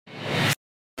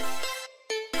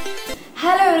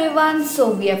Hello everyone,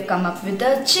 so we have come up with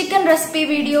a chicken recipe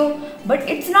video, but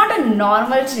it's not a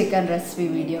normal chicken recipe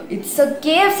video, it's a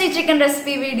KFC chicken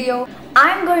recipe video.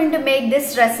 I'm going to make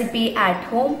this recipe at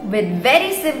home with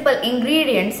very simple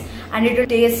ingredients and it will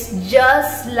taste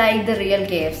just like the real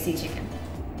KFC chicken.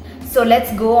 So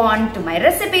let's go on to my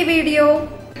recipe video.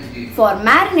 For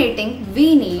marinating,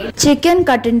 we need chicken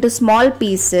cut into small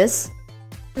pieces,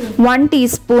 1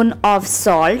 teaspoon of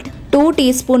salt, 2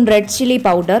 teaspoon red chili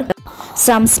powder,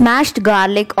 some smashed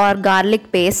garlic or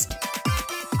garlic paste,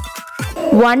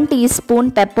 1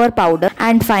 teaspoon pepper powder,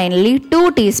 and finally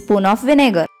 2 teaspoon of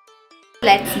vinegar.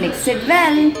 Let's mix it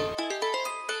well.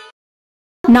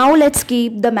 Now let's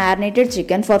keep the marinated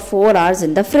chicken for 4 hours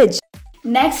in the fridge.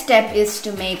 Next step is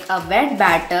to make a wet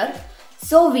batter.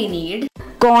 So we need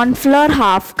corn flour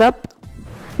half cup,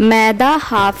 maida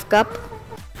half cup,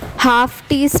 half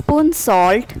teaspoon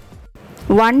salt,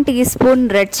 1 teaspoon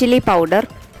red chili powder,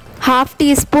 half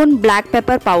teaspoon black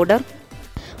pepper powder,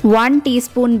 1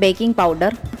 teaspoon baking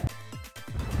powder,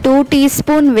 2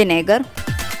 teaspoon vinegar,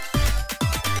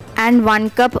 and 1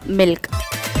 cup milk.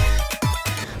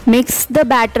 Mix the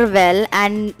batter well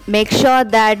and make sure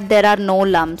that there are no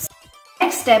lumps.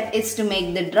 Next step is to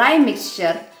make the dry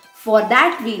mixture. For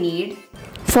that we need,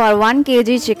 for 1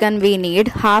 kg chicken we need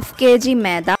half kg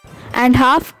maida and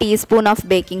half teaspoon of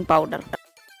baking powder.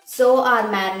 So our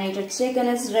marinated chicken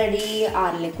is ready,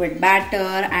 our liquid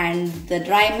batter and the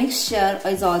dry mixture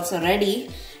is also ready.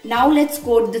 Now let's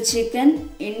coat the chicken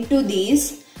into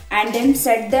these and then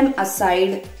set them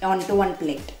aside onto one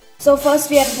plate. So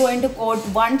first we are going to coat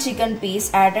one chicken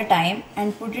piece at a time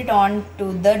and put it on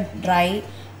to the dry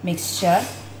mixture.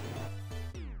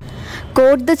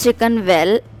 Coat the chicken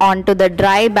well onto the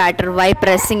dry batter by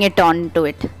pressing it onto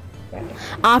it.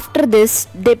 After this,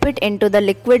 dip it into the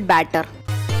liquid batter.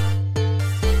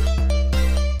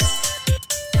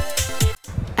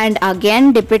 And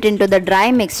again dip it into the dry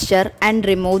mixture and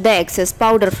remove the excess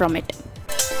powder from it.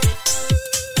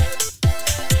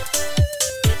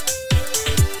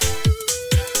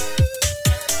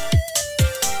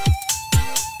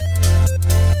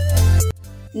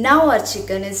 Now our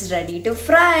chicken is ready to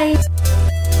fry.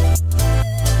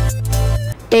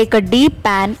 Take a deep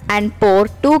pan and pour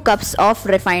 2 cups of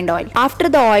refined oil. After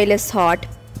the oil is hot,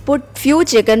 put few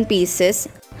chicken pieces.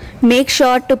 Make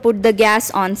sure to put the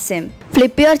gas on sim.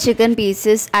 Flip your chicken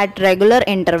pieces at regular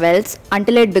intervals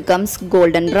until it becomes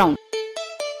golden brown.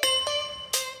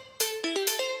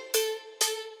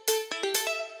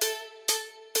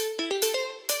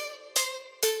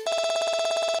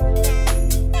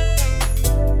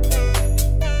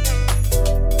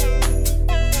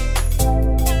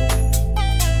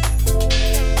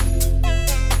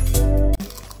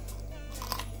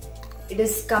 It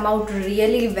has come out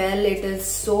really well. It is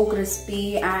so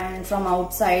crispy and from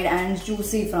outside and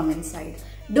juicy from inside.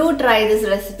 Do try this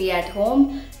recipe at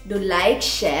home. Do like,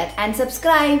 share and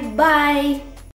subscribe. Bye.